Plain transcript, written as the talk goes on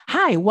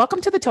Hi,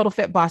 welcome to the Total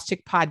Fit Boss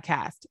Chick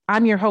podcast.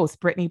 I'm your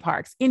host, Brittany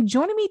Parks, and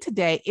joining me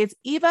today is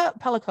Eva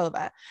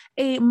Pelikova,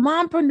 a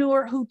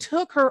mompreneur who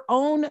took her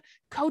own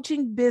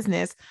coaching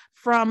business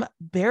from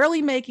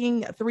barely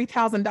making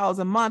 $3,000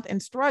 a month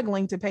and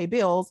struggling to pay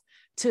bills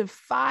to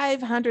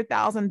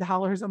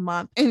 $500,000 a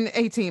month in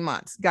 18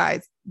 months.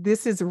 Guys,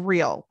 this is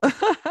real.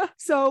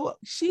 So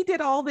she did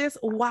all this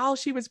while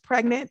she was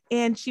pregnant,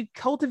 and she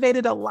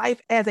cultivated a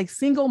life as a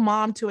single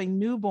mom to a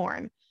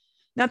newborn.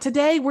 Now,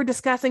 today we're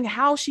discussing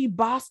how she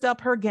bossed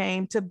up her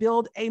game to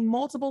build a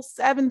multiple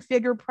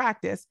seven-figure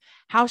practice,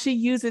 how she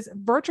uses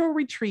virtual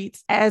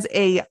retreats as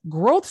a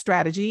growth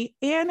strategy,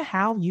 and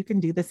how you can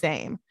do the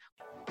same.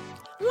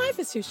 Life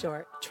is too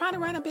short. Try to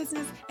run a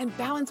business and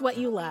balance what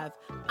you love.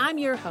 I'm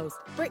your host,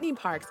 Brittany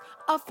Parks,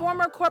 a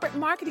former corporate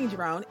marketing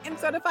drone and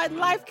certified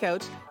life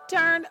coach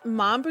turned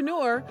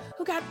mompreneur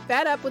who got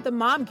fed up with the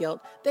mom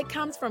guilt that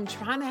comes from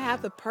trying to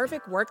have the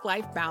perfect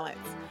work-life balance.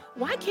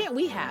 Why can't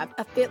we have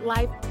a fit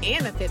life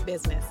and a fit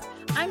business?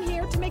 I'm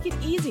here to make it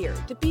easier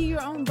to be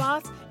your own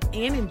boss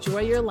and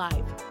enjoy your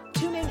life.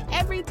 Tune in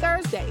every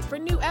Thursday for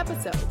new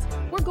episodes.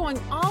 We're going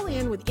all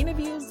in with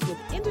interviews with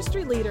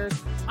industry leaders,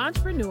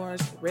 entrepreneurs,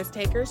 risk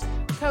takers,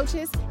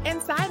 coaches,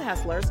 and side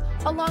hustlers,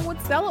 along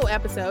with solo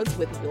episodes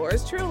with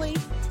yours truly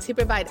to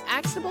provide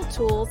actionable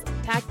tools,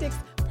 tactics,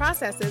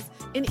 processes,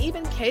 and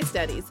even case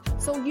studies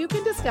so you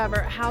can discover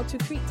how to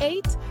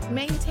create,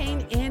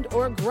 maintain, and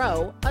or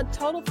grow a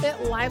total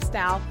fit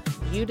lifestyle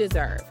you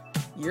deserve.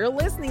 You're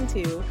listening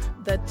to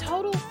the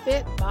Total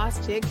Fit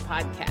Boss Chick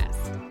podcast.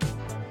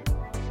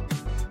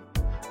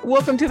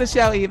 Welcome to the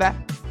show, Eva.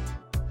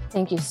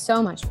 Thank you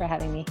so much for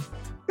having me.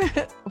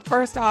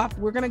 First off,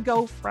 we're going to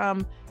go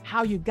from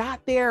how you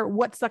got there,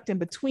 what sucked in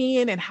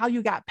between, and how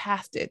you got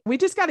past it. We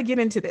just got to get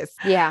into this.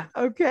 Yeah.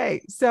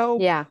 Okay. So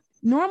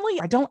normally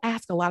I don't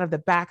ask a lot of the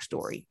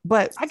backstory,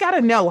 but I got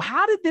to know,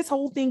 how did this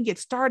whole thing get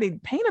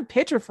started? Paint a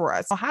picture for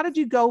us. So how did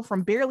you go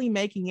from barely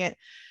making it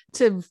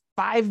to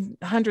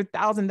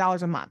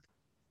 $500,000 a month?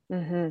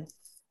 Mm-hmm.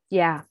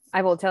 Yeah,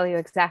 I will tell you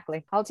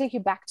exactly. I'll take you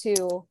back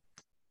to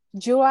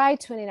July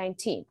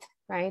 2019,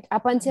 right?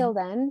 Up until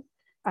then,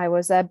 I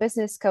was a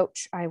business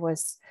coach. I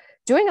was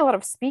doing a lot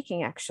of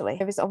speaking, actually.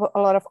 There was a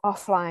lot of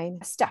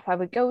offline stuff. I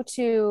would go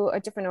to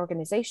different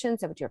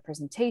organizations. I would do a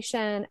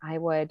presentation. I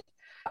would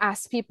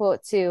ask people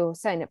to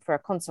sign up for a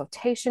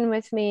consultation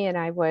with me, and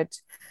I would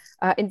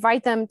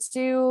invite them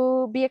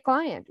to be a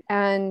client.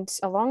 And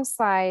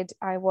alongside,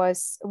 I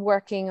was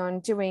working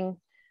on doing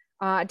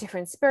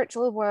different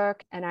spiritual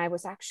work, and I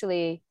was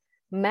actually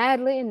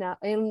madly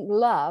in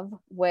love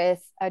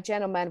with a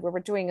gentleman. We're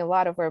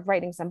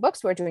writing some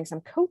books, we're doing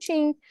some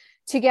coaching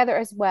together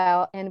as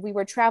well, and we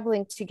were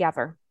traveling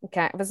together.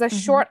 Okay, it was a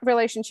short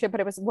relationship, but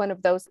it was one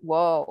of those,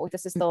 whoa,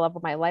 this is the love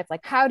of my life.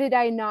 Like, how did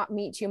I not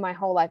meet you my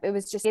whole life?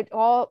 It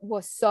all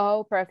was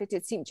so perfect.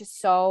 It seemed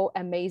just so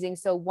amazing,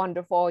 so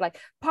wonderful. Like,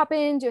 pop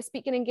into a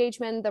speaking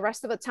engagement, the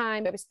rest of the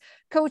time it was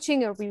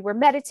coaching, or we were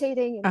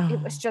meditating, and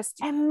it was just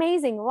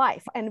amazing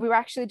life. And we were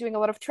actually doing a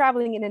lot of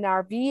traveling in an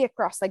RV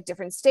across like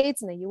different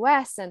states in the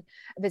US, and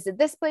visit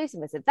this place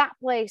and visit that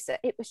place.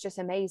 It was just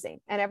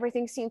amazing, and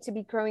everything seemed to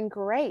be growing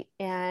great.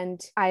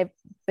 And I've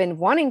been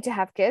wanting to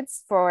have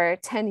kids for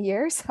 10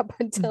 years up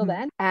until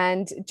then,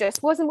 and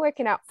just wasn't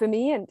working out for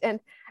me. And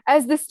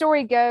as the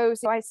story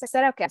goes, I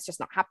said, okay, it's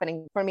just not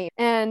happening for me.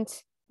 And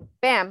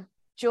bam,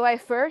 July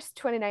 1st,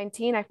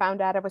 2019, I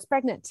found out I was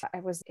pregnant. I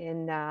was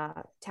in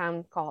a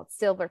town called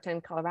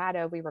Silverton,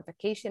 Colorado. We were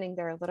vacationing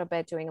there a little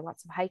bit, doing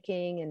lots of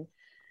hiking, and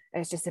it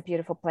was just a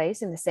beautiful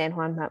place in the San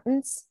Juan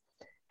Mountains.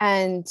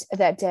 And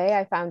that day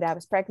I found out I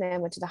was pregnant. I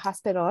went to the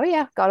hospital. Oh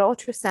yeah, got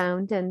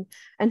ultrasound,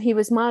 and he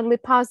was mildly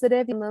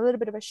positive, and a little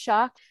bit of a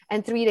shock.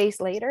 And 3 days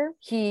later,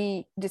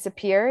 he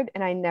disappeared,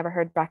 and I never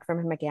heard back from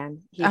him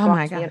again. He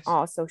blocked me on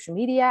all social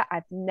media.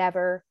 I've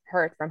never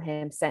heard from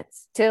him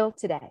since, till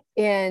today.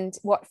 And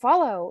what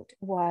followed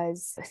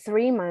was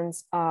 3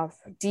 months of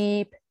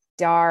deep,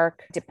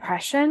 dark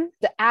depression,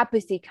 the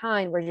apathy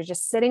kind, where you're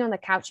just sitting on the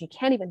couch, you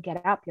can't even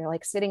get up. You're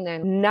like sitting there.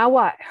 Now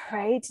what?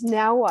 Right?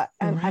 Now what?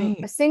 I'm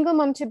a single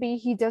mom to be.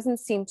 He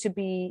doesn't seem to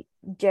be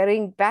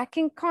getting back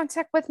in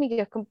contact with me.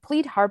 A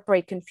complete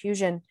heartbreak,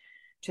 confusion.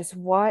 Just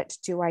what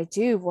do I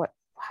do?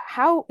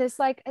 How? There's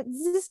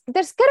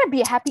gotta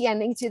be a happy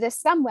ending to this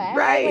somewhere.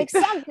 Right.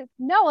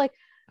 Like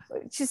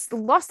just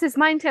lost his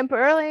mind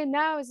temporarily, and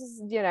now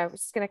it's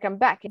going to come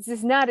back. This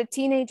is not a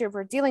teenager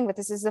we're dealing with.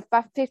 This is a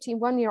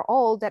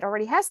 51-year-old that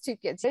already has 2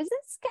 kids. This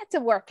got to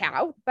work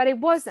out, but it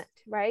wasn't,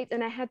 right?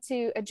 And I had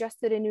to adjust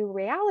to the new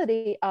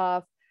reality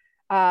of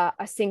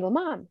a single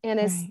mom. And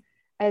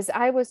as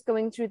I was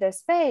going through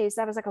this phase,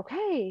 I was like,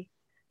 okay,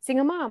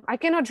 single mom, I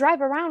cannot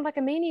drive around like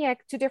a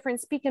maniac to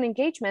different speaking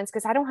engagements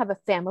because I don't have a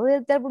family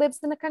that lives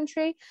in the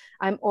country.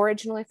 I'm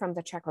originally from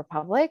the Czech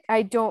Republic.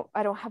 I don't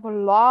have a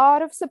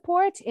lot of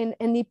support in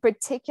any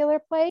particular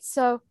place.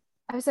 So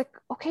I was like,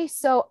 okay,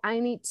 so I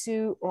need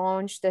to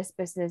launch this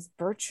business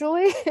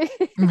virtually.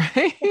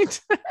 Right.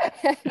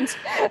 and,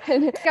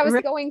 and I was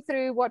Right. going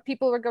through what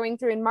people were going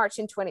through in March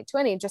in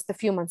 2020, just a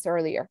few months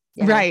earlier.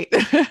 Right.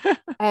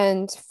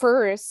 And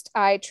first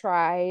I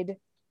tried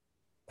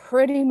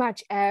pretty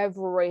much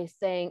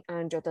everything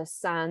under the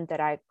sun that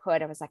I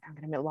could. I was like, I'm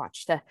going to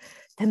launch the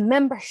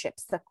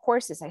memberships, the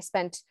courses. I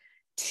spent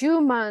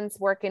 2 months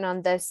working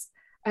on this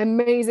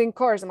amazing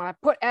course. I'm going to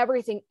put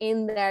everything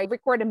in there,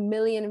 record 1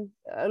 million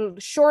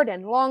short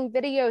and long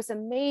videos,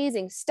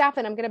 amazing stuff.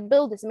 And I'm going to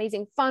build this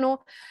amazing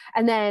funnel.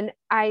 And then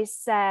I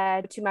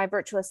said to my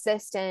virtual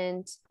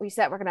assistant, we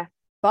said, we're going to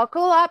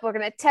buckle up. We're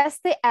going to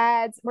test the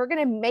ads. We're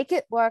going to make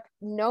it work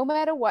no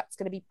matter what. It's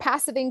going to be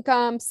passive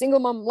income, single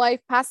mom life,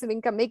 passive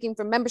income making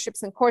from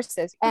memberships and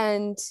courses.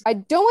 And I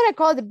don't want to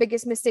call it the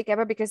biggest mistake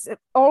ever, because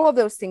all of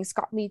those things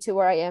got me to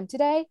where I am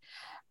today.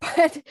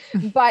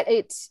 But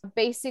it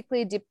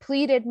basically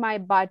depleted my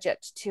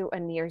budget to a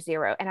near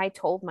zero. And I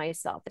told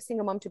myself, a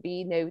single mom to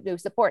be no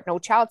support, no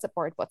child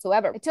support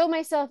whatsoever. I told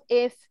myself,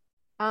 if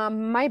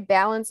my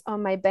balance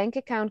on my bank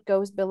account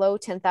goes below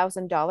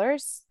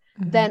 $10,000,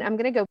 then I'm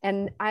going to go,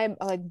 and I'm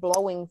like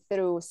blowing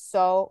through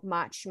so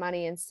much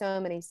money and so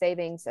many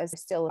savings as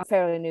still a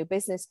fairly new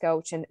business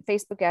coach and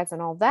Facebook ads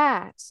and all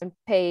that, and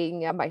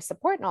paying my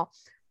support and all.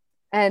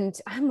 And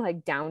I'm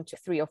like down to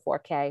 3 or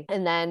 4K.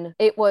 And then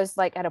it was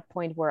like at a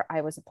point where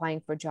I was applying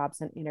for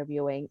jobs and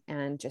interviewing,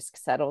 and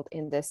just settled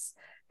in this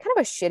kind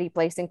of a shitty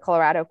place in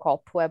Colorado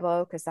called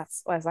Pueblo. Cause I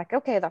was like,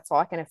 okay, that's all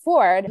I can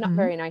afford. Not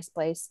very nice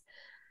place.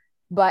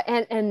 But,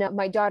 and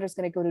my daughter's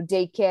going to go to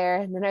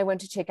daycare. And then I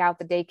went to check out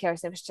the daycare.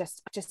 So it was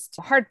just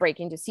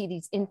heartbreaking to see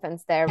these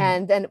infants there.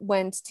 And then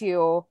went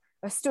to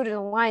stood in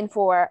line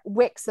for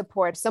WIC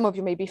support. Some of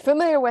you may be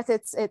familiar with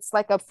it. It's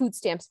like a food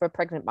stamps for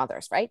pregnant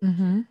mothers, right?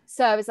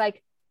 So I was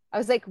like,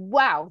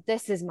 wow,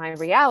 this is my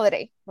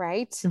reality,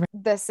 right?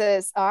 This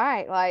is all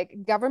right, like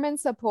government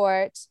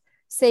support,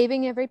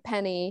 saving every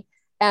penny,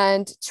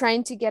 and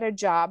trying to get a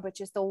job, which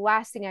is the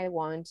last thing I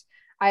want.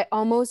 I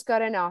almost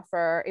got an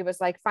offer. It was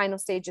like final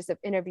stages of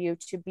interview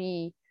to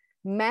be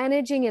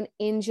managing an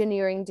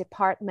engineering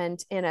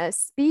department in a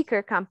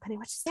speaker company,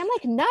 which I'm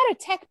like not a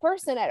tech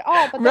person at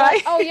all, but they're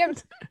like, oh,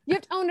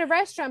 you've owned a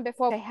restaurant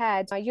before. I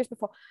had years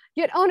before.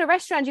 You'd own a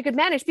restaurant, you could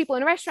manage people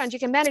in a restaurant, you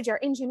can manage our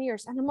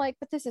engineers. And I'm like,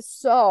 but this is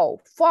so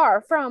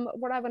far from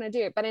what I want to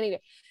do. But anyway,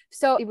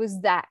 so it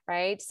was that,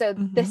 right? So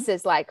this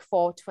is like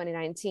fall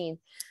 2019.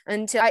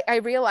 Until I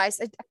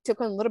realized, I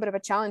took on a little bit of a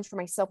challenge for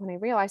myself when I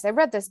realized, I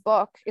read this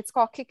book, it's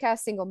called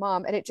Kick-Ass Single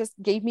Mom. And it just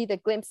gave me the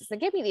glimpses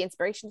and gave me the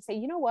inspiration to say,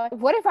 you know what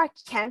if I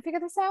can figure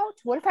this out?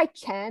 What if I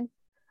can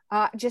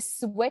just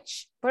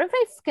switch? What if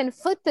I can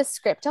flip the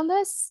script on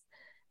this?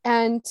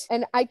 And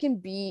I can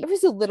be, it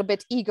was a little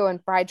bit ego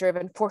and pride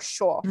driven for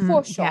sure.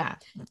 Yeah,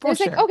 it's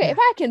like, okay, if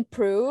I can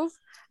prove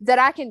that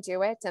I can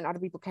do it, and other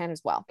people can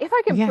as well. If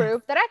I can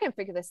prove that I can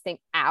figure this thing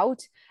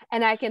out,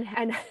 and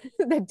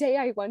the day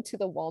I went to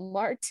the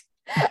Walmart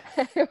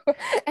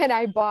and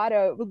I bought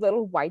a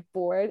little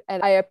whiteboard,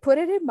 and I put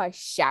it in my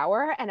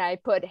shower, and I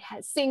put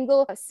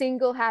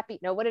single happy,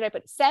 no, what did I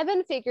put?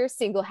 7-figure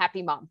single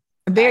happy mom.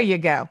 There you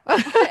go.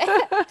 And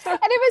it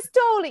was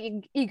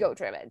totally ego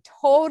driven.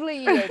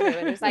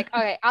 It was like,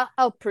 okay,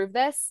 I'll prove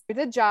this.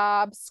 The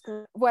job,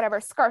 whatever,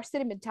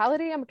 scarcity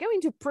mentality. I'm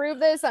going to prove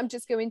this. I'm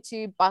just going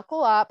to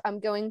buckle up. I'm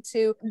going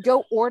to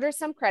go order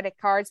some credit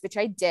cards, which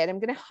I did. I'm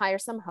going to hire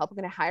some help. I'm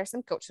going to hire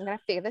some coach. I'm going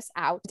to figure this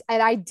out.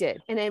 And I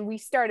did. And then we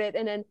started,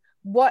 and then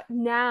what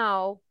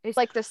now is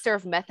like the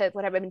SERVE method,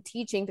 what I've been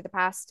teaching for the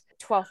past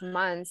 12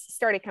 months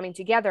started coming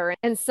together.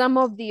 And some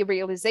of the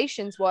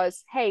realizations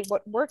was, hey,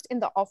 what worked in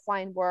the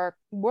offline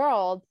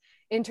world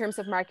in terms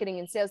of marketing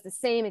and sales, the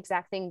same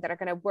exact thing that are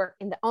going to work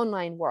in the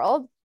online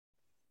world.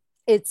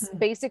 It's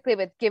basically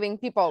with giving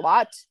people a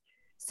lot,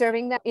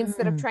 serving them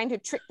instead of trying to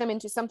trick them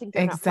into something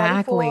they're not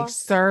ready for.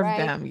 Serve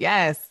them.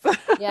 Yes.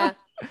 Yeah.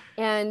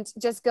 And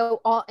just go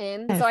all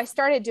in. So I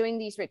started doing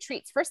these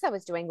retreats. First, I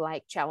was doing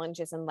like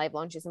challenges and live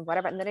launches and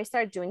whatever. And then I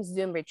started doing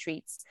Zoom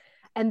retreats,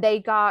 and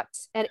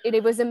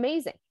it was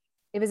amazing.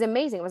 It was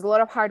amazing. It was a lot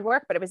of hard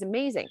work, but it was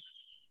amazing.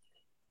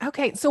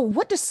 Okay. So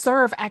what does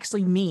serve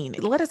actually mean?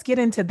 Let us get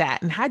into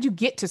that. And how'd you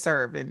get to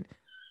serve? And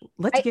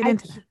let's get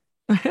into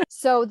that.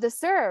 So the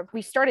serve,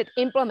 we started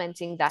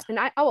implementing that. And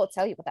I will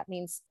tell you what that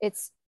means.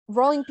 It's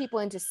rolling people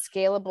into a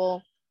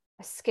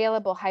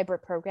scalable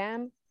hybrid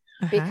program.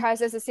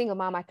 Because as a single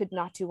mom, I could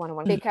not do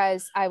one-on-one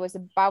because I was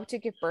about to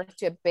give birth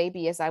to a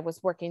baby as I was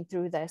working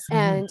through this.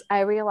 And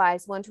I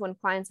realized one-to-one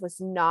clients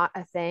was not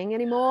a thing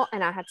anymore.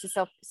 And I had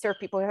to serve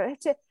people. I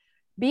had to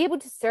be able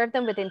to serve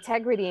them with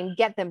integrity and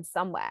get them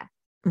somewhere.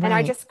 Right. And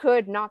I just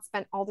could not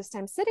spend all this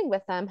time sitting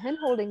with them and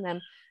holding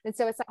them. And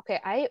so it's like,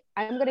 okay,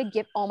 I'm going to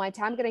give all my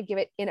time. I'm going to give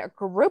it in a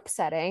group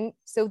setting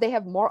so they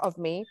have more of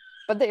me,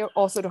 but they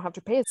also don't have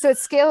to pay it. So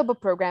it's scalable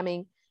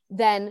programming.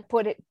 then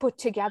put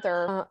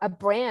together a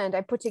brand.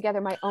 I put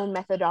together my own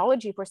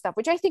methodology for stuff,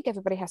 which I think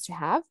everybody has to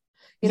have,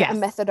 a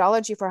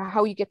methodology for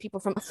how you get people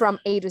from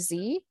A to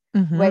Z,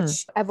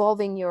 which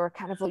evolving your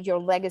kind of your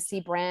legacy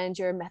brand,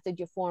 your method,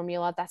 your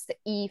formula, that's the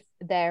E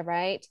there,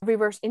 right?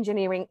 Reverse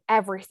engineering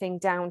everything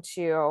down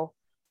to,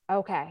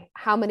 okay,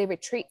 how many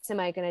retreats am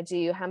I going to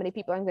do? How many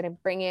people I'm going to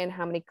bring in?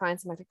 How many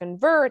clients am I going to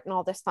convert? And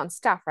all this fun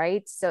stuff,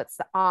 right? So it's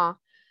the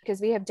because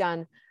we have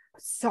done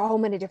so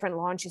many different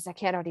launches. I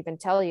cannot even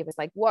tell you. It was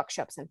like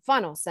workshops and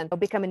funnels and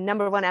becoming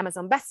 #1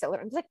 Amazon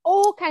bestseller. It's like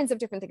all kinds of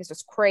different things. It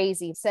was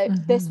crazy. So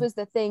this was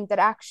the thing that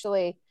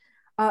actually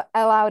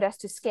allowed us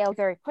to scale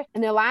very quick.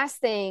 And the last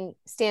thing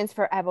stands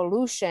for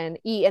evolution,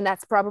 E, and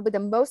that's probably the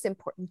most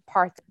important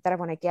part that I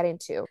want to get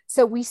into.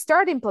 So we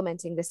start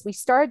implementing this. We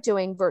start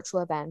doing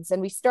virtual events,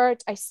 and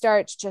I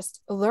start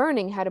just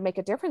learning how to make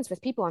a difference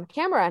with people on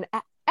camera. And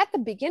at the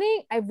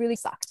beginning, I really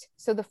sucked.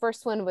 So the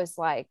first one was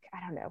like,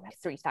 I don't know,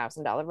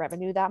 $3,000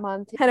 revenue that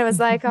month. And I was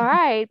like, all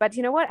right, but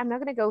you know what? I'm not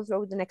going to go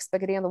throw the next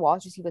spaghetti on the wall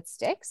to see what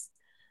sticks.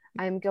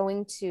 I'm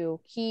going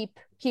to keep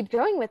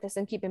going with this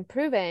and keep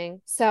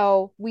improving.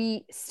 So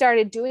we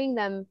started doing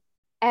them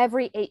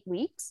every 8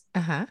 weeks,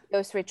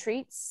 those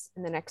retreats.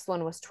 And the next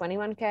one was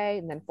 21K,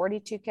 and then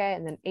 42K,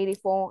 and then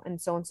 84,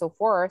 and so on and so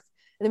forth.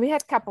 And then we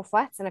had a couple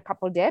flats and a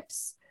couple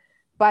dips,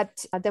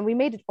 but then we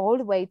made it all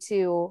the way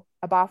to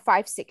about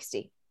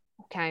 560.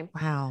 Okay.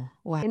 Wow.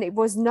 And it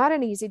was not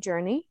an easy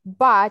journey,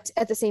 but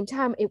at the same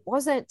time, it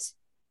wasn't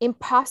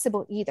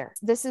impossible either.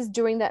 This is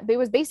during that, it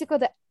was basically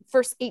the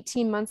first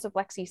 18 months of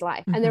Lexi's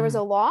life. And there was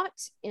a lot,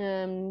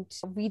 and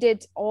we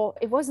did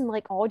it wasn't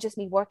like all just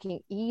me working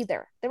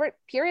either. There were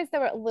periods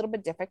that were a little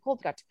bit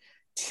difficult, got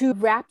too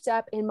wrapped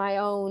up in my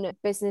own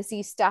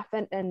businessy stuff.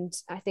 And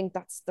I think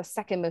that's the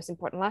second most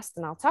important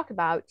lesson I'll talk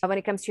about when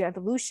it comes to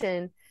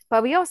evolution.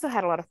 But we also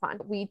had a lot of fun.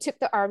 We took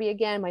the RV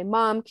again. My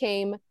mom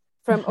came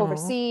from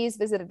overseas,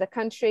 visited the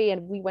country,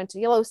 and we went to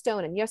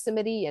Yellowstone and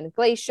Yosemite and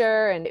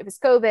Glacier, and it was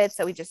COVID.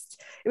 So it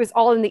was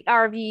all in the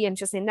RV and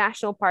just in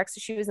national parks. So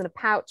she was in a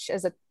pouch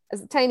as a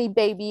tiny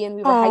baby, and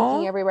we were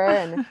hiking everywhere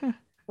and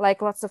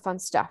like lots of fun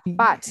stuff.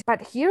 But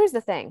here's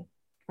the thing,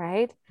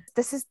 right?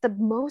 This is the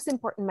most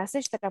important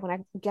message that I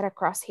want to get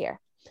across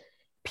here.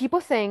 People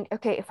think,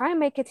 okay, if I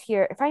make it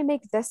here, if I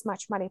make this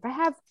much money, if I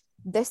have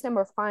this number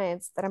of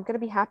clients, that I'm going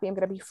to be happy, I'm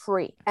going to be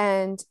free.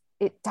 And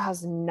it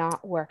does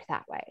not work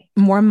that way.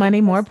 More money,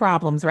 more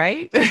problems,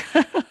 right?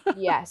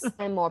 Yes.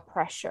 And more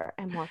pressure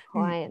and more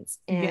clients.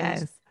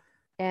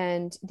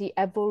 And the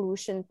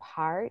evolution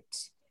part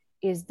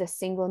is the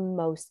single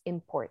most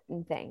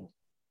important thing.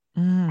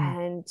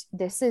 And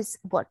this is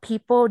what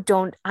people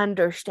don't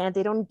understand.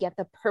 They don't get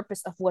the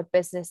purpose of what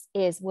business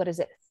is. What is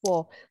it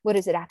for? What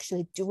is it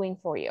actually doing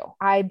for you?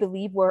 I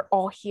believe we're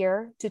all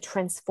here to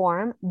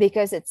transform,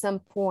 because at some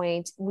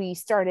point we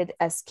started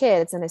as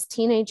kids and as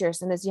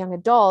teenagers and as young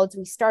adults,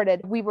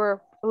 we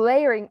were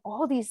layering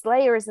all these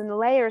layers and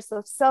layers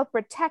of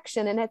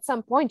self-protection. And at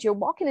some point you're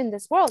walking in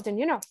this world and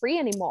you're not free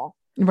anymore.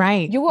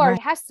 Right. It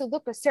has to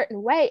look a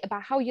certain way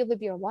about how you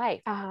live your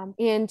life.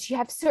 And you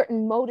have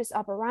certain modus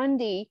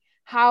operandi,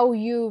 how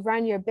you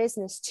run your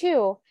business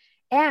too.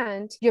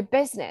 And your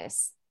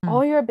business,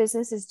 all your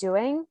business is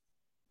doing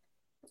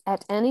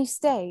at any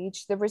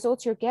stage, the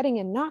results you're getting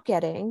and not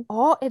getting,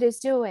 all it is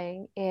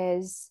doing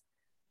is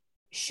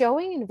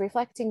showing and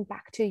reflecting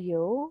back to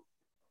you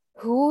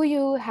who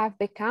you have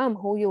become,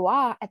 who you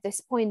are at this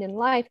point in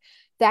life,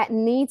 that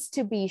needs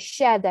to be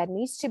shed, that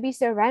needs to be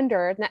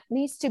surrendered, that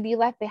needs to be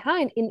left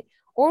behind in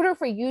order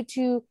for you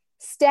to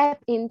step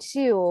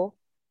into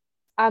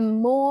a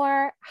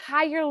more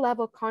higher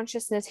level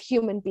consciousness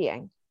human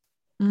being.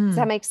 Does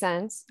that make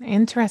sense?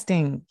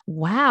 Interesting.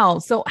 Wow.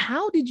 So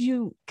how did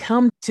you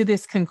come to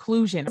this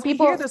conclusion? We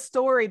hear the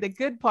story, the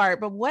good part,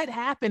 but what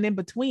happened in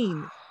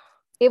between?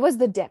 It was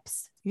the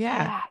dips.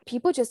 Yeah.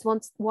 People just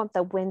want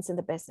the wins in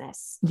the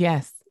business.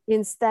 Yes.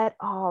 Instead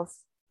of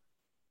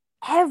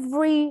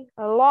every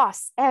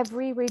loss,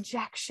 every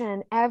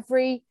rejection,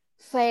 every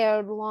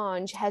failed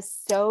launch has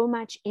so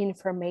much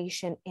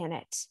information in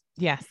it.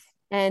 Yes.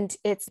 And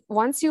it's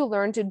once you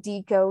learn to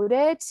decode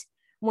it,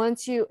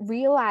 once you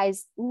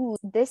realize, ooh,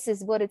 this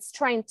is what it's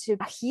trying to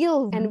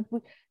heal. And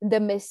the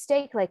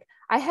mistake, like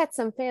I had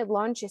some failed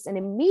launches and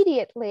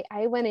immediately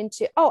I went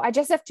into, I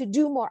just have to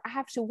do more. I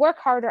have to work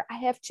harder. I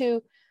have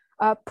to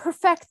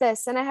perfect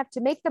this, and I have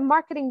to make the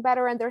marketing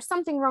better. And there's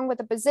something wrong with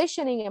the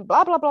positioning and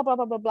blah, blah, blah, blah,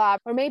 blah, blah, blah.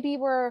 Or maybe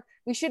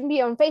we shouldn't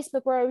be on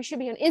Facebook, where we should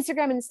be on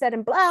Instagram instead,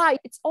 and blah.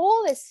 It's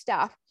all this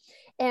stuff.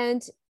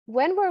 And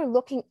when we're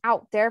looking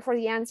out there for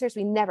the answers,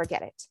 we never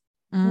get it.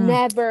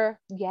 Never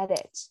get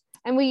it.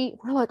 And we're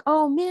like,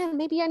 oh man,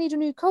 maybe I need a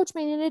new coach,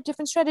 maybe I need a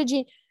different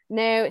strategy.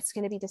 No, it's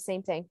going to be the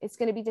same thing. It's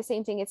going to be the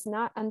same thing. It's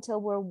not until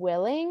we're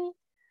willing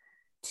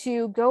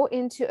to go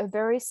into a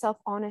very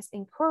self-honest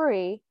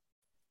inquiry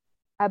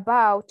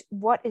about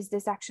what is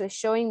this actually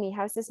showing me?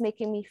 How is this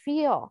making me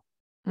feel?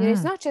 You know,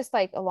 it's not just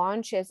like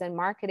launches and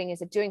marketing.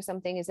 Is it doing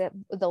something? Is it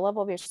the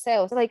level of your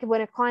sales? Like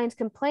when a client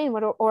complains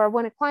or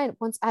when a client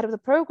wants out of the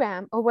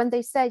program, or when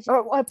they say,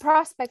 or a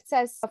prospect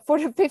says for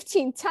the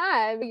 15th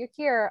time, you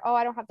hear, oh,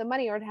 I don't have the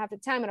money or I don't have the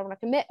time, I don't want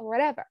to commit or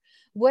whatever.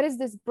 What is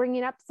this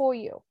bringing up for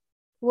you?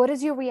 What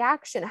is your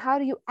reaction? How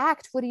do you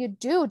act? What do you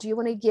do? Do you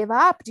want to give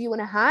up? Do you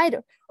want to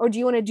hide? Or do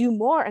you want to do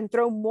more and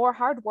throw more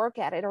hard work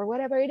at it or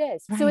whatever it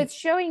is? Right. So it's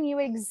showing you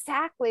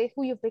exactly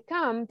who you've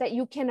become that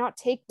you cannot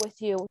take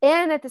with you.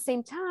 And at the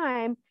same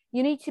time,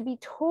 you need to be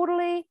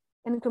totally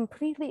and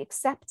completely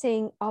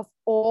accepting of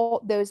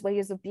all those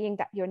ways of being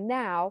that you're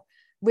now,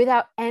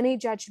 without any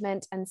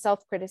judgment and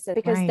self-criticism,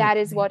 because that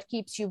is what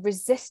keeps you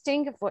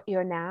resisting what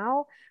you're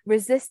now,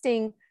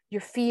 resisting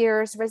your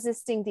fears,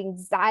 resisting the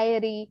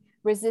anxiety,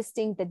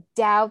 resisting the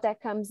doubt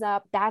that comes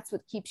up. That's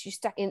what keeps you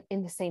stuck in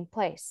the same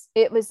place.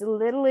 It was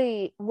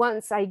literally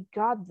once I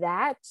got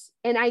that,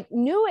 and I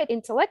knew it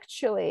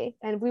intellectually,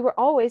 and we were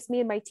always, me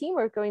and my team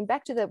were going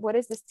back to what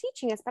is this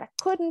teaching us, but I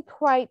couldn't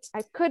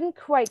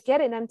quite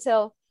get it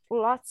until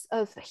lots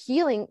of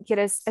healing.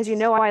 As you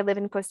know, I live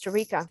in Costa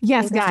Rica.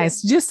 Yes,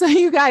 guys, just so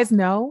you guys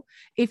know,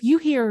 if you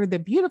hear the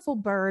beautiful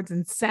birds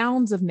and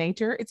sounds of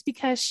nature, it's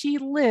because she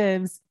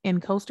lives in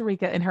Costa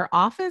Rica, and her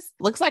office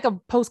looks like a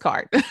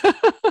postcard.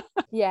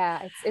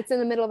 Yeah, it's in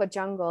the middle of a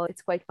jungle.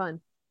 It's quite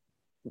fun.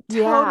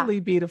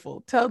 Totally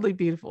beautiful. Totally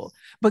beautiful.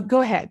 But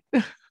go ahead.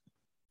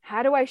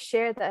 How do I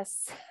share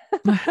this?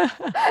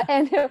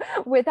 And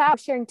without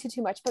sharing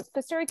too much, but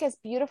Costa Rica is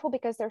beautiful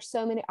because there's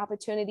so many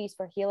opportunities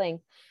for healing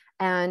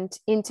and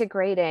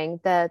integrating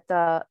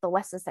the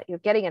lessons that you're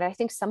getting. And I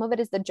think some of it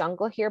is the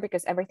jungle here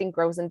because everything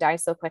grows and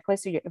dies so quickly.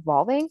 So you're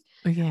evolving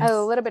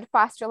a little bit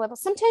faster level,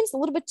 sometimes a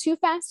little bit too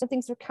fast, and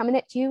things are coming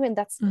at you. And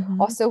that's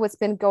also what's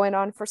been going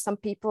on for some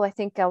people. I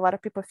think a lot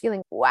of people are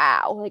feeling,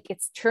 wow, like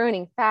it's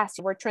turning fast.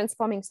 We're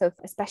transforming. So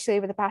especially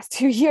over the past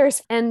 2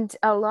 years. And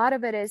a lot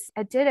of it is,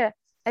 I did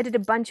a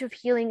bunch of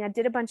healing. I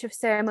did a bunch of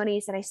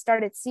ceremonies, and I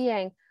started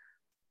seeing,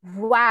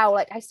 wow,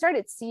 like I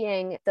started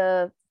seeing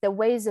the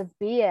ways of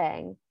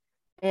being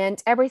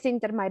and everything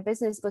that my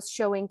business was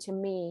showing to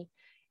me.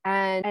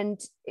 And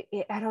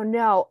I don't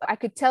know, I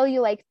could tell you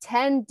like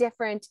 10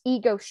 different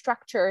ego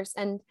structures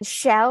and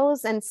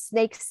shells and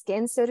snake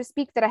skin, so to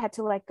speak, that I had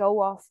to let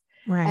go of.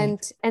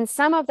 Right. And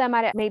some of them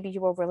maybe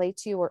you will relate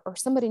to, or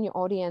somebody in your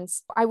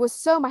audience.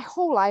 My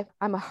whole life,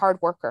 I'm a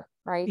hard worker,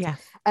 right? Yeah.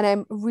 And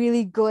I'm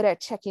really good at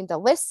checking the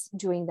lists,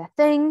 doing the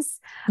things,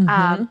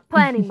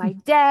 planning my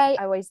day.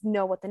 I always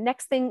know what the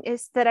next thing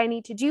is that I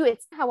need to do.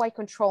 It's how I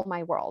control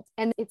my world,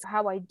 and it's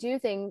how I do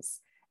things.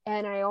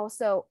 And I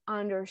also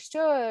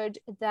understood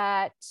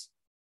that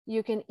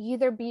you can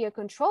either be a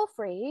control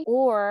freak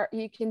or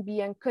you can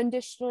be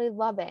unconditionally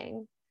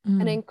loving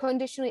and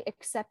unconditionally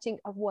accepting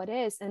of what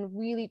is, and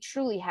really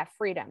truly have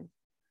freedom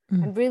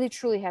and really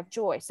truly have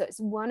joy. So it's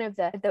one of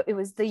it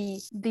was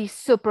the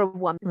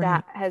superwoman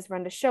that has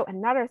run the show.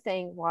 Another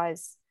thing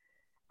was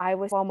I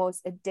was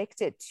almost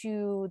addicted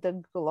to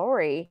the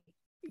glory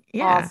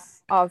of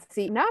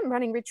now I'm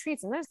running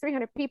retreats and there's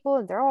 300 people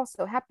and they're all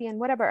so happy and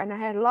whatever. And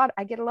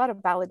I get a lot of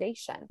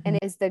validation, and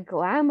it's the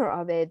glamour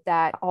of it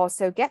that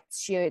also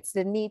gets you. It's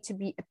the need to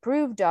be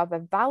approved of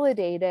and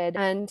validated,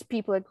 and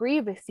people agree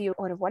with you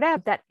or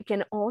whatever, that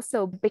can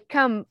also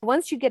become,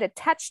 once you get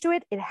attached to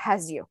it, it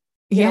has you.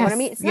 You know what I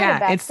mean? It's not a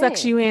bad it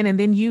sucks you in, and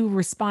then you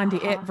respond to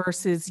it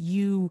versus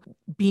you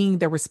being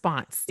the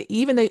response.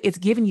 Even though it's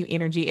giving you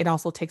energy, it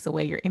also takes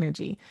away your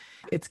energy.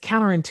 It's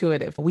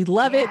counterintuitive. We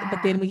love it, but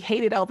then we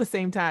hate it all at the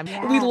same time.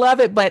 Yeah. We love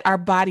it, but our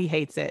body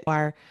hates it.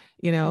 Our,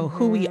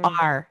 who we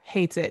are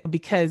hates it,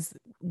 because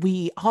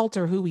we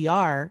alter who we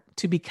are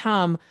to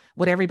become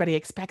what everybody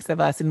expects of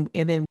us. And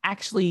then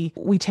actually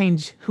we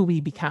change who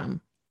we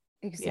become.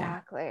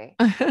 Exactly.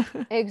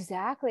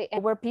 Exactly.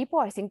 And where people,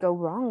 I think, go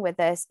wrong with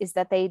this is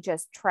that they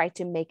just try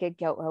to make it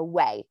go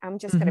away. I'm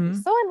just going to be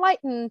so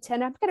enlightened,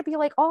 and I'm going to be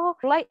like all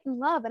light and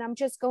love, and I'm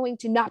just going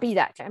to not be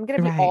that. I'm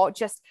going to be all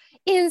just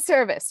in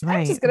service.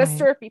 I'm just going to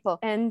serve people.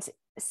 And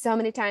so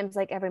many times,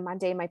 like every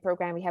Monday in my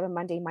program, we have a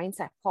Monday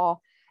mindset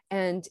call,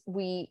 and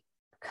we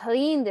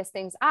clean these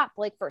things up.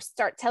 Like, first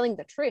start telling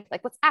the truth,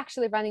 like what's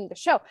actually running the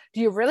show. Do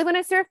you really want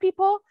to serve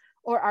people?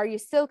 Or are you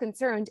still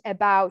concerned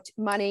about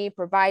money,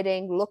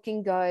 providing,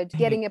 looking good,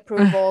 getting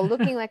approval,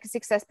 looking like a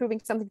success,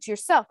 proving something to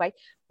yourself, right?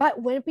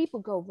 But when people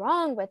go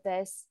wrong with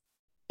this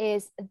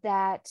is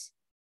that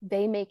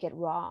they make it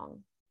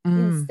wrong.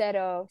 Instead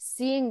of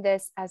seeing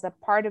this as a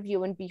part of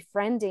you and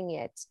befriending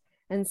it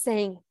and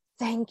saying,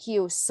 thank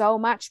you so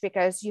much,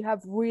 because you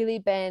have really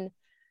been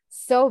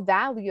so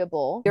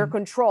valuable, your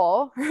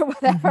control or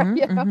whatever,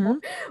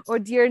 or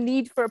your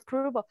need for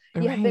approval.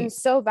 You have been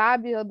so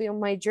valuable in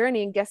my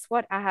journey. And guess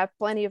what? I have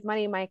plenty of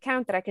money in my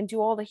account that I can do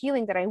all the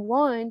healing that I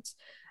want.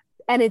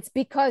 And it's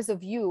because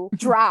of you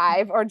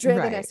drive or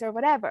drivenness or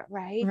whatever.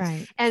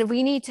 Right. And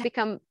we need to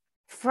become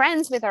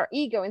friends with our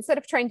ego instead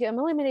of trying to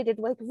eliminate it,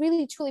 like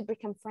really truly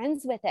become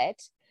friends with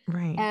it.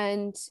 Right.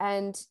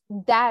 And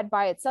that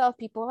by itself,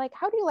 people are like,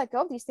 how do you let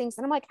go of these things?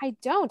 And I'm like, I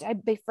don't. I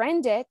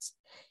befriend it.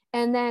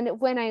 And then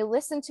when I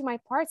listen to my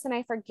parts and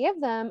I forgive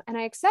them and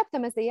I accept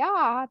them as they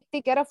are,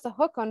 they get off the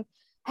hook on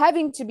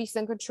having to be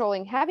so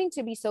controlling, having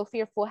to be so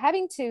fearful,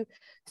 having to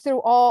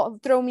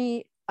throw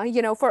me,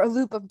 for a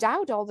loop of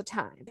doubt all the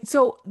time.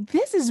 So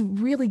this is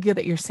really good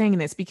that you're saying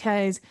this,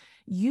 because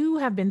you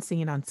have been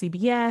seen on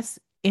CBS,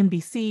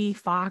 NBC,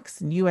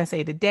 Fox, and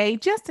USA Today,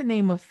 just to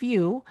name a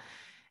few,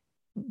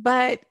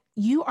 but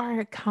you are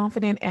a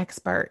confident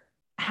expert.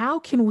 How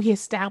can we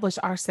establish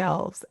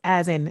ourselves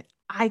as an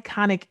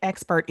iconic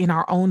expert in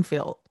our own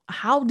field?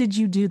 How did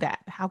you do that?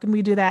 How can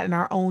we do that in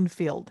our own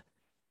field?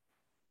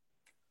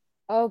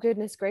 Oh,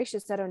 goodness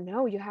gracious. I don't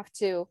know. You have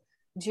to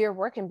do your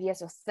work and be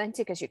as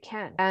authentic as you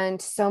can.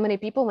 And so many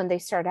people, when they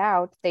start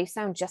out, they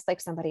sound just like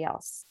somebody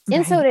else.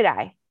 And so did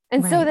I.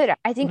 And so did I.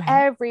 I think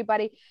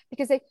everybody,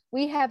 because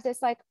we have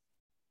this like,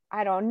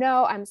 I don't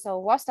know, I'm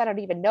so lost. I don't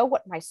even know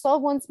what my soul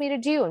wants me to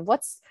do. And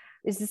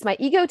is this my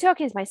ego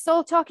talking? Is my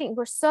soul talking?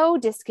 We're so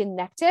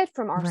disconnected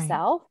from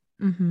ourselves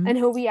and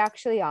who we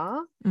actually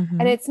are.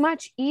 And it's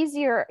much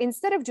easier,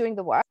 instead of doing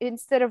the work,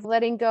 instead of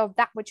letting go of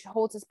that which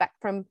holds us back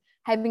from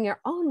having your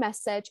own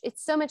message,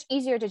 it's so much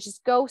easier to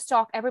just go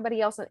stalk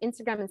everybody else on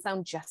Instagram and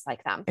sound just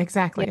like them.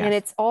 Exactly. And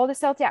it's all the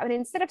self-doubt. And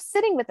instead of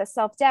sitting with the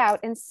self-doubt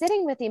and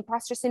sitting with the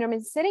imposter syndrome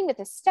and sitting with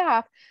the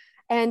stuff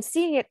and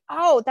seeing it,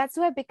 oh, that's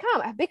who I've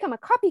become. I've become a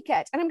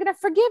copycat, and I'm going to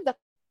forgive the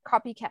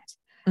copycat.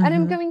 And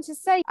I'm going to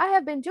say, I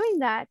have been doing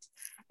that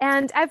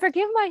and I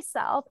forgive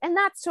myself, and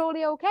that's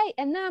totally okay.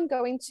 And now I'm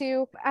going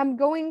to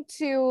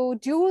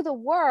do the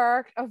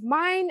work of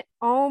my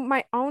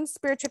own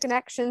spiritual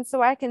connection,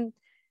 so I can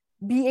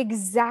be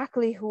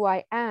exactly who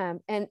I am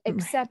and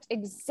accept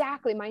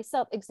exactly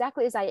myself,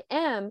 exactly as I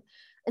am.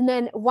 And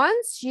then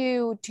once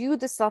you do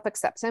the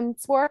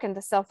self-acceptance work and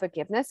the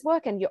self-forgiveness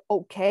work, and you're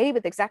okay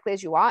with exactly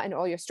as you are and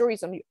all your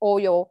stories and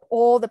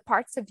all the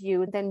parts of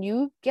you, then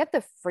you get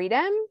the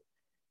freedom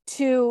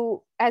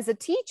to, as a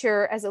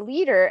teacher, as a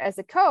leader, as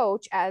a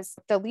coach, as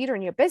the leader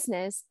in your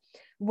business,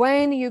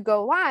 when you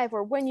go live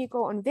or when you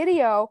go on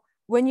video,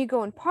 when you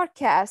go on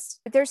podcasts,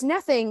 there's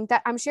nothing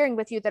that I'm sharing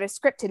with you that is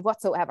scripted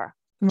whatsoever.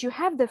 You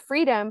have the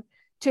freedom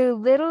to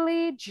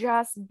literally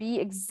just be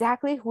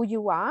exactly who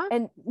you are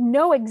and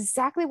know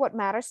exactly what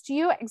matters to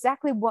you,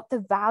 exactly what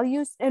the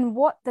values and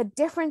what the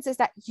difference is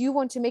that you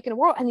want to make in the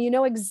world. And you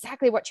know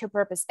exactly what your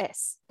purpose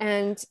is.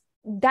 And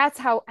that's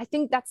how I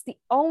think that's the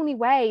only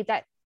way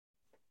that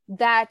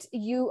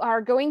you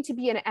are going to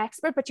be an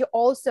expert, but you're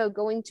also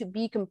going to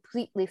be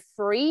completely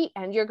free,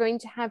 and you're going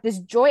to have this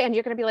joy, and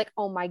you're going to be like,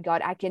 oh my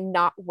God, I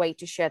cannot wait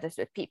to share this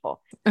with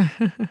people.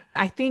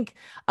 I think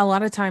a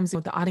lot of times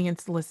the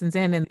audience listens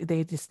in and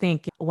they just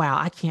think, wow,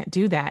 I can't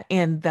do that.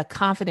 And the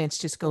confidence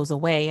just goes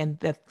away. And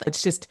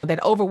it's just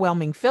that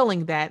overwhelming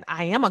feeling that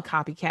I am a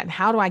copycat. And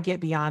how do I get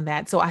beyond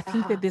that? So I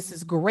think that this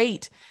is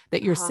great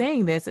that you're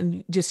saying this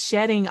and just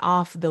shedding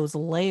off those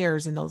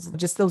layers and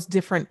those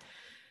different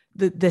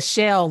the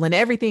shell and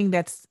everything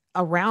that's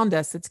around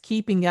us. It's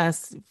keeping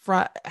us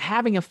from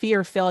having a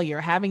fear of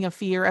failure, having a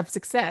fear of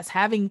success,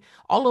 having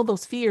all of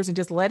those fears, and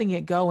just letting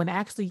it go and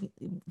actually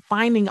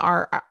finding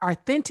our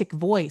authentic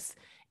voice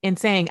and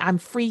saying, I'm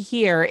free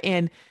here.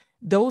 And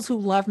those who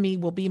love me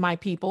will be my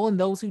people. And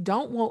those who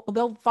don't,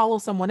 they'll follow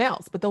someone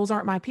else, but those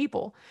aren't my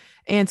people.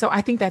 And so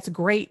I think that's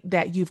great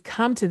that you've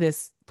come to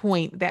this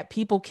point that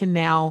people can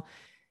now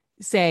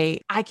say,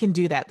 I can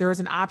do that. There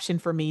is an option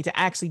for me to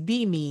actually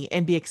be me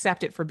and be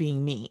accepted for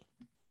being me.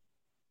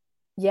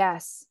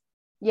 Yes.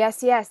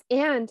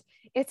 And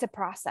it's a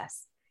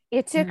process.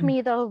 It took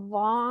me the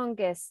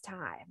longest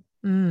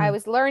time. I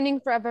was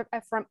learning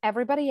from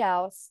everybody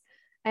else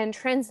and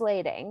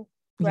translating,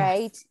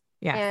 right?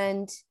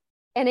 Yes.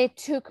 And it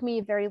took me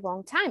a very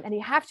long time. And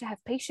you have to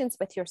have patience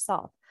with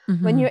yourself.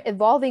 When you're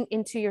evolving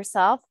into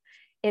yourself,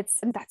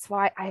 that's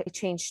why I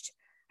changed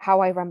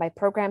how I run my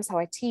programs, how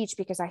I teach,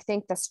 because I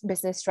think the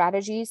business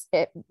strategy is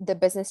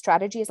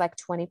like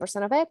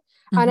 20% of it.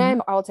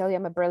 And I'll tell you,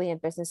 I'm a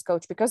brilliant business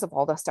coach because of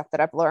all the stuff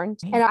that I've learned.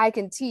 And I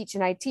can teach,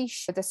 and I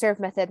teach the SERVE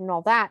method and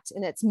all that.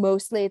 And it's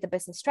mostly the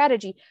business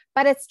strategy,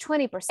 but it's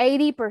 20%.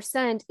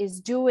 80%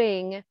 is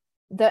doing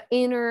the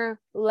inner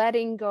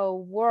letting go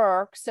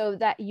work so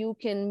that you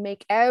can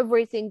make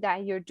everything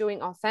that you're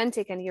doing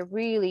authentic, and you're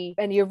really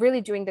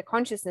doing the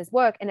consciousness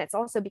work. And it's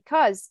also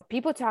because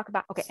people talk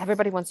about, okay,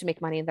 everybody wants to make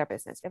money in their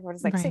business.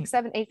 Everyone's like 6,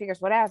 7, 8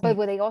 figures, whatever. But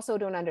what they also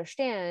don't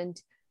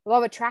understand, law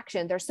of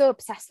attraction, they're so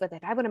obsessed with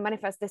it. I want to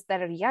manifest this,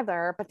 that, or the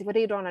other. But what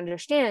they don't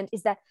understand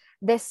is that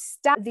this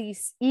stuff,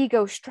 these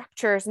ego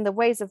structures and the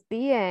ways of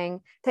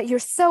being that you're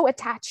so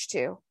attached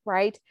to,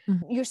 right?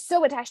 You're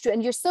so attached to,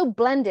 and you're so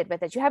blended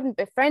with it. You haven't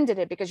befriended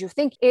it because you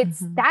think it's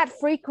that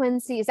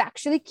frequency is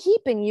actually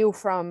keeping you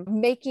from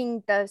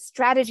making the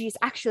strategies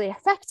actually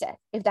effective,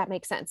 if that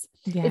makes sense.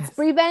 Yes. It's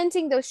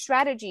preventing those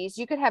strategies.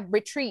 You could have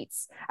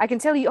retreats. I can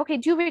tell you, okay,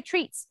 do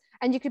retreats.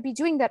 And you could be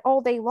doing that all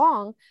day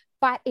long.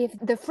 But if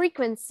the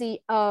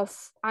frequency of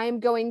I'm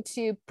going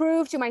to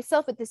prove to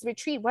myself at this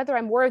retreat, whether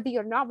I'm worthy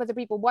or not, whether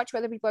people watch,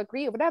 whether people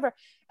agree or whatever,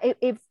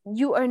 if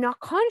you are not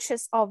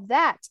conscious of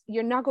that,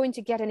 you're not going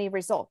to get any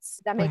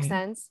results. That makes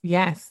sense?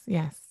 Yes,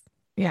 yes.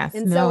 Yes.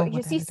 And so No, you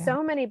without see a doubt.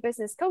 so many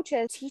business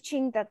coaches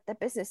teaching the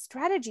business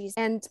strategies,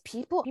 and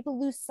people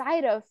lose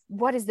sight of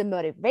what is the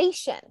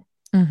motivation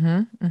Mm-hmm,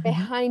 mm-hmm.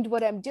 behind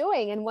what I'm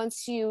doing. And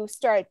once you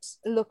start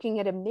looking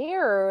at a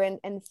mirror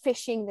and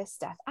fishing this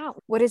stuff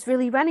out, what is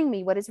really running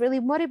me? What is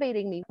really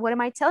motivating me? What am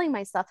I telling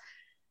myself?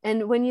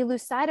 And when you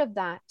lose sight of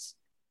that,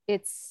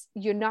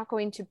 you're not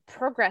going to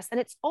progress. And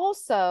it's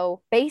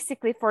also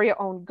basically for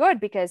your own good,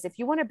 because if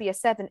you want to be a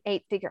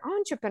 7-8 figure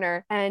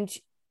entrepreneur and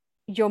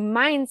your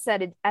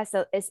mindset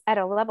is at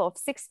a level of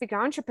 6-figure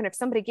entrepreneur, if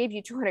somebody gave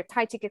you 200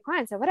 high ticket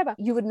clients or whatever,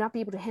 you would not be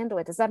able to handle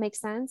it. Does that make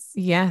sense?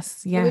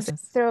 Yes. It would Yes.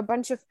 just throw a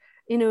bunch of,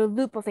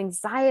 loop of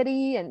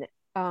anxiety and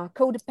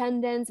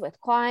codependence with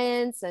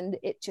clients, and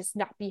it just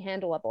not be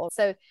handleable.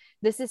 So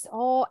this is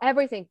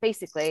everything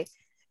basically.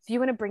 If you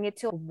want to bring it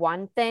to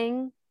one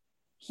thing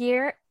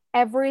here,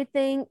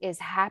 everything is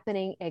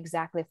happening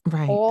exactly.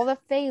 Right. All the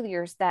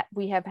failures that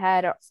we have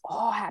had are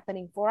all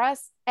happening for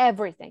us.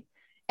 Every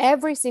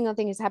single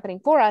thing is happening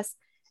for us.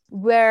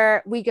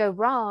 Where we go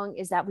wrong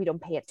is that we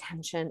don't pay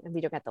attention and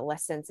we don't get the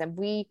lessons, and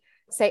we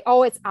say,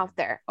 oh, it's out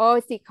there. Oh,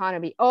 it's the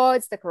economy. Oh,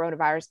 it's the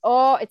coronavirus.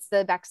 Oh, it's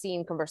the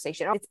vaccine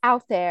conversation. Oh, it's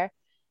out there.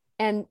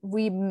 And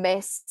we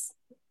miss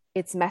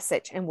its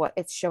message and what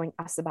it's showing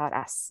us about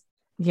us.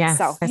 Yes.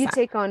 So if you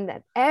take on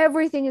that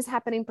everything is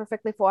happening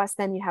perfectly for us,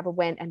 then you have a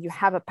win and you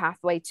have a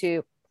pathway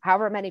to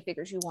however many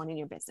figures you want in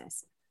your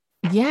business.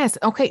 Yes.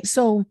 Okay.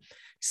 So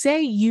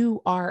say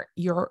you are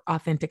your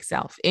authentic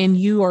self and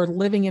you are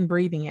living and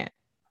breathing it,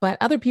 but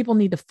other people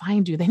need to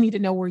find you. They need to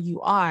know where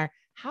you are.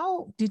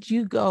 How did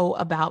you go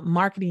about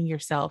marketing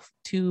yourself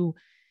to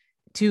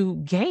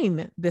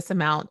gain this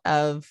amount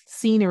of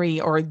scenery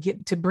or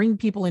get to bring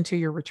people into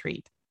your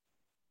retreat?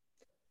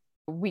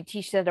 We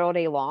teach that all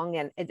day long,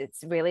 and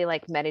it's really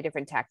like many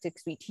different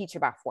tactics. We teach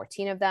about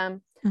 14 of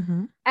them.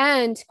 Mm-hmm.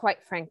 And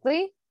quite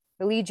frankly,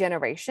 the lead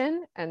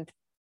generation and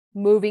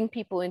moving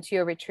people into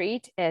your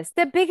retreat is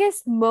the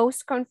biggest,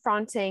 most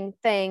confronting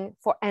thing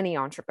for any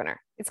entrepreneur.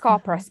 It's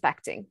called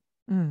prospecting.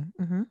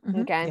 Mm-hmm.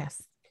 Mm-hmm. Okay.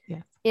 Yes.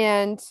 Yes.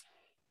 And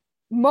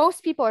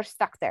most people are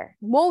stuck there.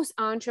 Most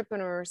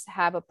entrepreneurs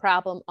have a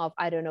problem of,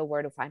 I don't know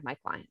where to find my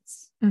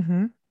clients.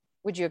 Mm-hmm.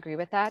 Would you agree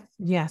with that?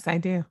 Yes, I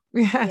do.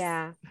 Yes.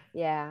 Yeah.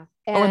 Yeah.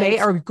 Or they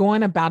are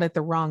going about it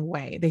the wrong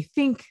way. They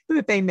think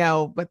that they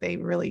know, but they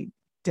really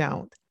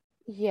don't.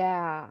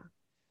 Yeah.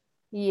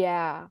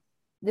 Yeah.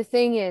 The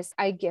thing is,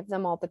 I give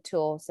them all the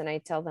tools and I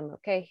tell them,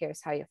 okay,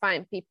 here's how you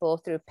find people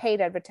through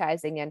paid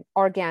advertising and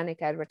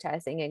organic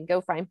advertising, and go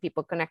find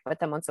people, connect with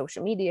them on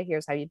social media.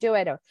 Here's how you do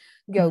it, or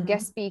go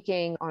guest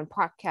speaking on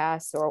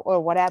podcasts or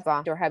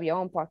whatever, or have your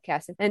own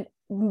podcast and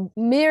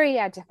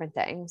myriad different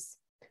things.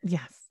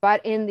 Yes.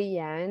 But in the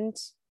end,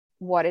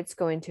 what it's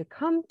going to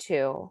come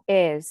to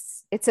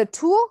is it's a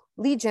tool.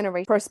 Lead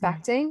generation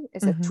prospecting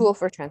is a tool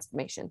for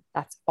transformation.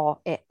 That's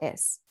all it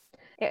is.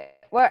 It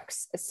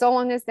works so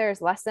long as there's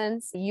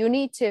lessons. You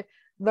need to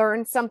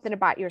learn something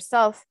about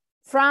yourself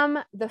from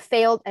the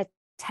failed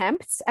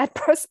attempts at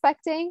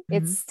prospecting.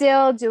 It's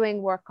still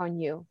doing work on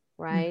you,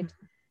 right?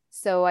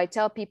 So I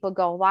tell people,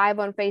 go live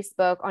on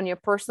Facebook on your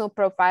personal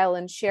profile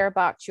and share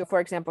about you.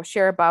 For example,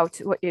 share about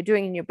what you're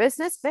doing in your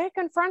business. Very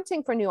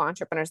confronting for new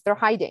entrepreneurs. They're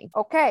hiding.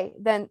 Okay,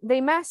 then they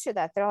master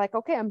that. They're like,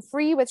 okay, I'm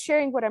free with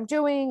sharing what I'm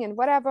doing and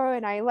whatever.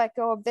 And I let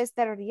go of this,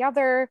 that, or the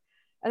other.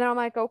 And then I'm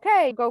like,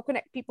 okay, go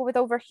connect people with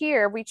over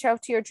here. Reach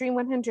out to your Dream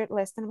 100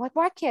 list. And I'm like,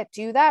 well, I can't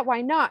do that.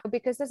 Why not?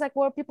 Because there's like,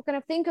 what are people going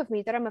to think of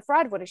me? That I'm a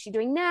fraud. What is she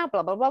doing now?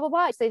 Blah, blah, blah, blah,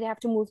 blah. So they have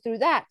to move through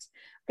that.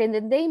 Okay, and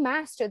then they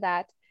master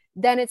that.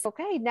 Then it's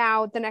okay.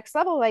 Now the next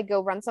level, I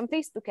go run some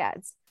Facebook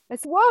ads.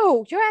 It's,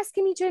 whoa, you're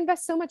asking me to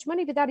invest so much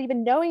money without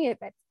even knowing it,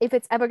 if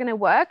it's ever going to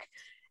work.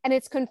 And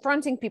it's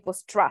confronting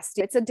people's trust.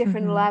 It's a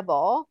different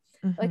level.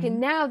 Like, and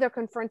now they're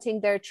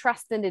confronting their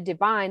trust in the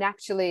divine,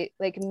 actually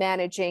like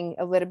managing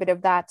a little bit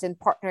of that and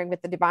partnering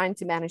with the divine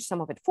to manage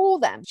some of it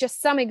for them.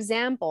 Just some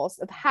examples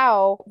of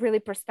how really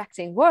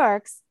prospecting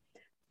works,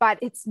 but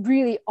it's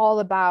really all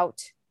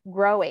about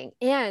growing.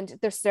 And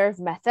the SERVE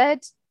method,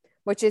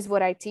 which is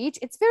what I teach,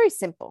 it's very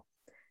simple.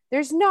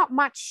 There's not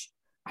much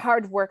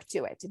hard work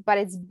to it, but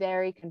it's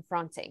very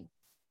confronting.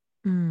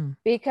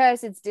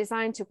 Because it's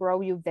designed to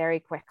grow you very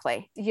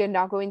quickly. You're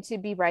not going to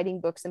be writing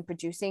books and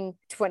producing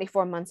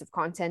 24 months of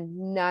content.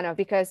 None of,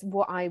 because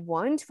what I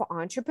want for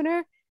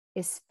entrepreneur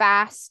is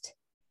fast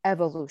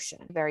evolution,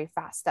 very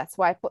fast. That's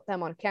why I put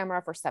them on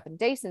camera for 7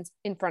 days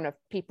in front of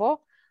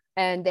people,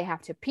 and they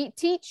have to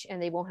teach,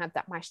 and they won't have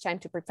that much time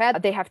to prepare.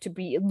 They have to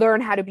learn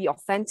how to be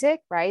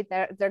authentic, right?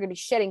 They're going to be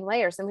shedding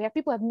layers. And we have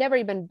people who have never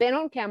even been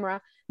on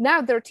camera.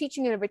 Now they're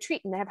teaching in a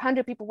retreat and they have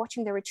 100 people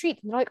watching the retreat.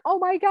 And they're like, oh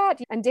my God.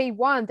 And day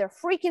one, they're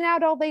freaking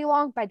out all day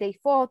long. By day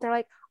 4, they're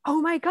like,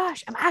 oh my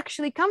gosh, I'm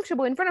actually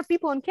comfortable in front of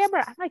people on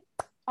camera. I'm like,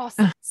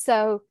 awesome.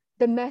 So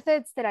the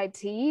methods that I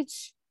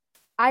teach,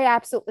 I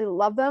absolutely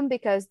love them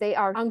because they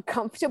are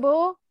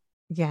uncomfortable.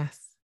 Yes.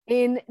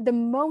 In the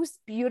most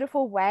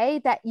beautiful way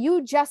that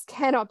you just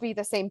cannot be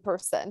the same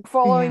person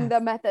following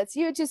the methods.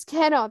 You just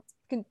cannot,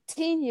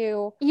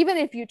 continue, even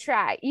if you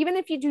try, even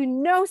if you do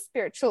no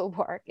spiritual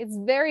work, it's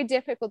very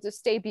difficult to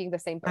stay being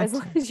the same person as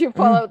long as you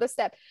follow the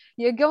step.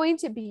 You're going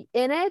to be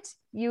in it.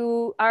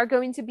 You are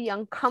going to be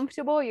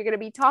uncomfortable. You're going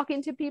to be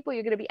talking to people.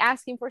 You're going to be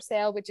asking for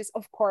sale, which is,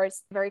 of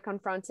course, very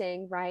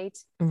confronting, right?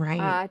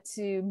 Right.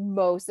 To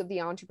most of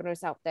the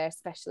entrepreneurs out there,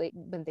 especially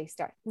when they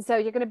start. And so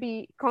you're going to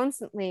be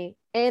constantly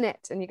in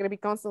it, and you're going to be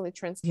constantly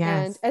transformed.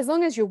 Yes. And as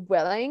long as you're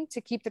willing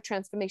to keep the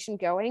transformation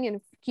going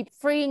and keep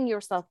freeing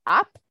yourself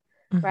up,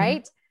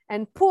 right?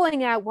 And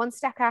pulling out one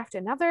step after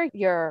another,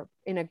 you're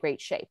in a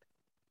great shape.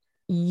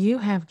 You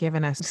have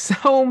given us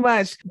so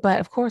much, but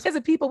of course, as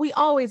a people, we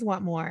always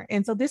want more.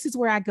 And so this is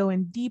where I go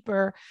in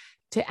deeper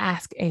to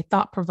ask a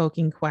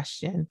thought-provoking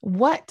question.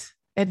 What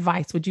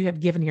advice would you have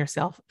given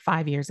yourself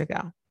 5 years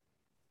ago?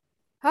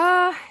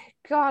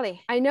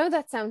 Golly, I know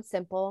that sounds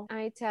simple.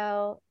 I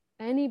tell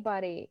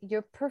anybody,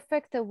 you're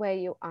perfect the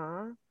way you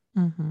are.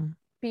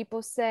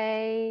 People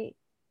say,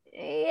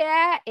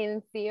 yeah,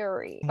 in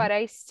theory, but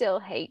I still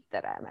hate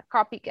that I'm a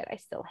copycat. I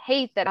still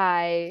hate that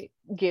I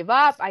give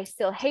up. I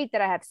still hate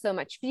that I have so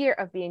much fear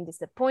of being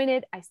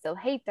disappointed. I still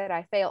hate that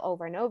I fail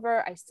over and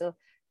over. I still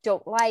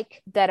don't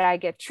like that I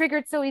get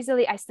triggered so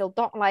easily. I still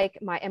don't like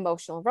my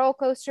emotional roller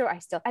coaster.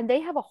 And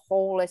they have a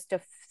whole list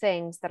of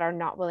things that are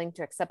not willing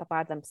to accept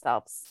about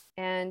themselves.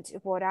 And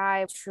what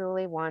I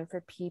truly want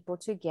for people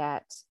to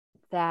get,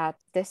 that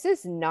this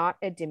is not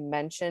a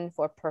dimension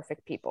for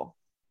perfect people.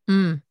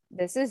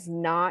 This is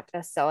not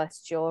a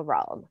celestial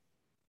realm.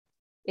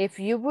 If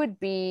you would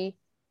be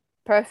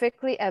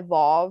perfectly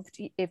evolved,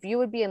 if you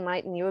would be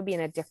enlightened, you would be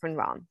in a different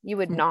realm. You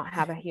would not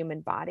have a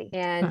human body.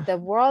 And the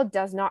world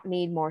does not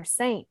need more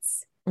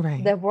saints.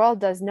 Right. The world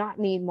does not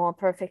need more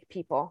perfect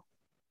people.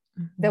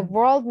 The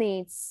world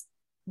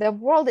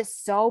is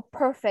so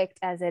perfect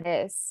as it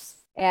is.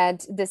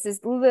 And this is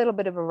a little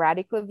bit of a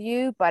radical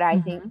view, but I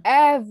think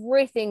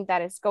everything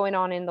that is going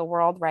on in the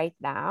world right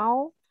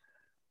now,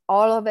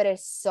 all of it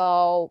is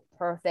so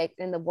perfect,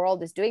 and the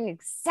world is doing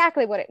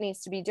exactly what it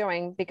needs to be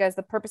doing, because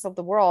the purpose of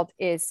the world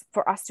is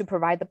for us to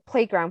provide the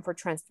playground for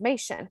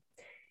transformation.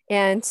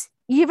 And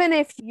even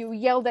if you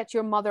yelled at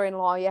your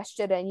mother-in-law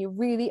yesterday and you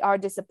really are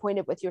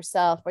disappointed with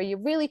yourself, or you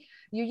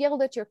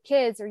yelled at your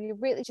kids, or you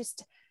really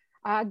just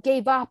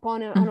gave up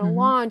on a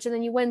launch, and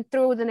then you went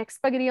through the next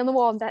spaghetti on the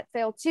wall and that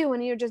failed too,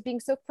 and you're just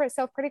being so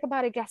self-critical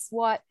about it, guess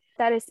what?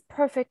 That is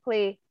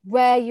perfectly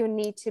where you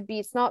need to be.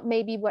 It's not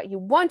maybe what you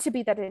want to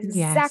be. That is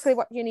exactly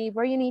what you need,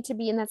 where you need to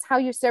be. And that's how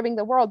you're serving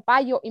the world, by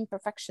your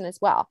imperfection as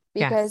well.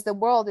 Because the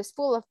world is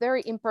full of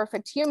very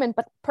imperfect human,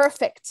 but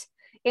perfect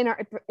in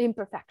our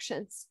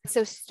imperfections.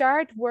 So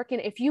start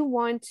working. If you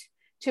want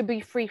to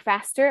be free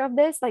faster of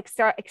this, like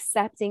start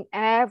accepting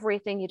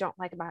everything you don't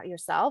like about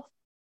yourself.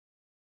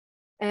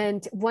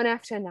 And one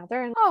after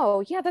another. And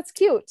oh, yeah, that's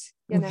cute.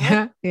 You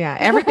know? Yeah.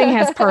 Everything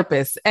has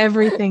purpose.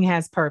 Everything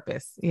has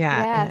purpose.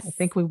 Yeah. Yes. And I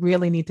think we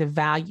really need to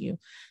value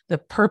the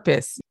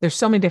purpose. There's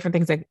so many different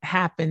things that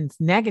happens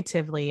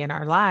negatively in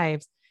our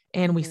lives,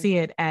 and we see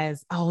it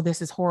as, oh,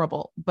 this is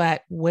horrible.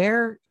 But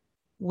where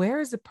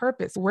is the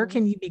purpose? Where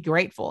can you be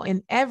grateful?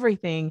 In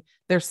everything,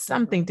 there's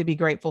something to be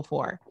grateful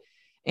for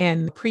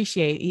and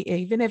appreciate,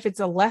 even if it's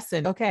a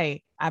lesson.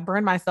 Okay, I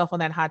burned myself on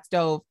that hot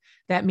stove.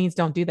 That means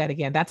don't do that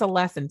again. That's a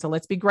lesson. So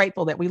let's be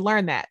grateful that we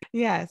learned that.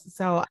 Yes.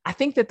 So I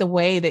think that the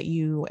way that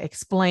you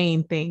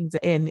explain things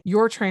in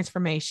your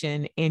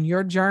transformation and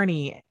your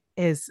journey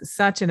is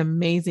such an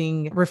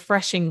amazing,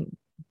 refreshing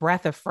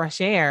breath of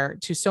fresh air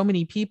to so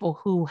many people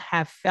who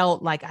have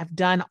felt like, I've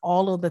done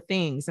all of the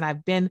things and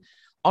I've been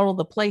all of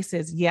the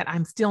places, yet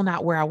I'm still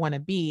not where I want to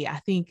be. I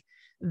think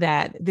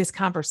that this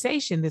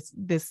conversation,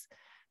 this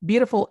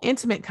beautiful,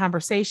 intimate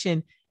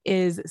conversation,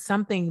 is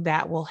something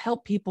that will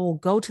help people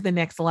go to the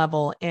next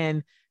level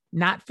and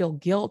not feel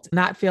guilt,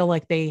 not feel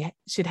like they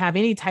should have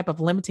any type of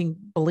limiting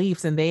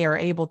beliefs, and they are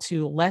able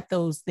to let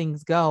those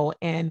things go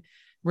and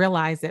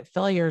realize that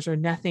failures are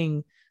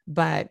nothing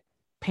but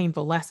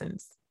painful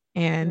lessons.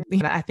 And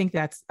I think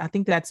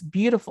that's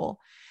beautiful.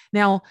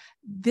 Now,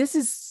 this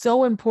is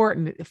so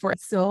important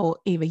so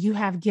Eva, you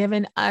have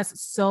given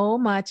us so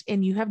much,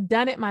 and you have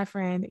done it, my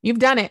friend. You've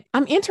done it.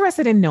 I'm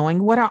interested in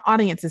knowing what our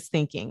audience is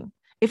thinking.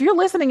 If you're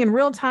listening in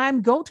real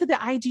time, go to the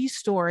IG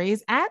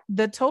stories at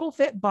the Total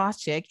Fit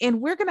Boss Chick,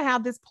 and we're going to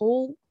have this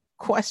poll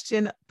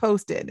question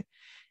posted.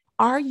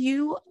 Are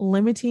you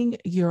limiting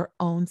your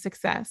own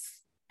success?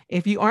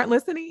 If you aren't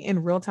listening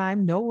in real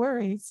time, no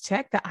worries.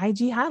 Check the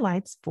IG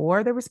highlights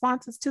for the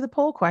responses to the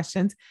poll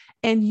questions,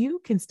 and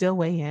you can still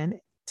weigh in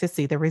to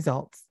see the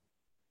results.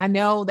 I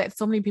know that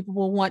so many people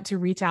will want to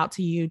reach out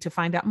to you to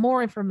find out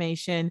more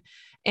information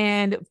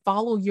and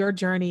follow your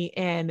journey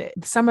and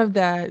some of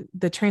the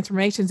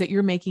transformations that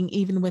you're making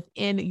even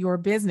within your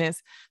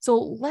business. So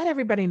let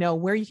everybody know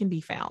where you can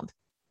be found.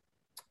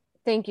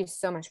 Thank you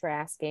so much for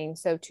asking.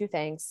 So 2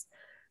 things.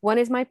 One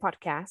is my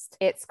podcast.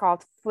 It's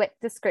called Flip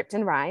the Script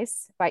and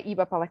Rise by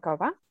Eva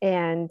Polakova.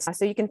 And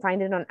so you can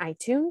find it on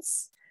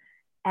iTunes.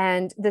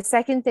 And the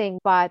second thing,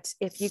 but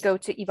if you go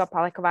to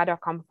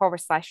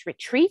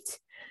evapolakova.com/retreat,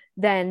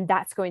 then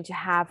that's going to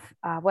have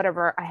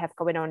whatever I have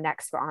going on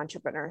next for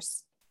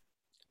entrepreneurs.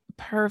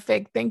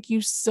 Perfect. Thank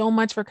you so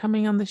much for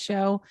coming on the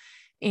show.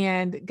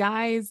 And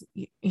guys,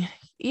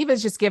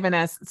 Eva's just given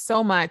us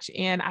so much.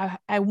 And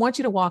I want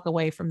you to walk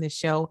away from this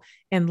show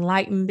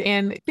enlightened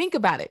and think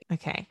about it.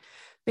 Okay.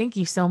 Thank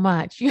you so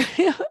much.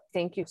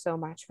 Thank you so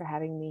much for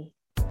having me.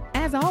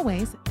 As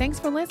always, thanks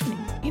for listening.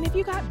 And if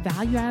you got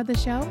value out of the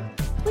show,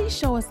 please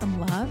show us some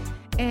love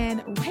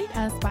and rate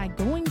us by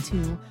going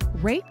to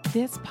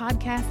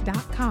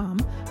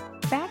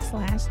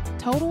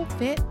ratethispodcast.com/Total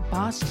Fit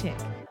Boss Chick.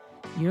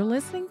 You're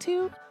listening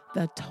to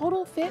the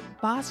Total Fit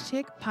Boss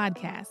Chick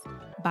podcast.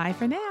 Bye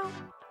for now.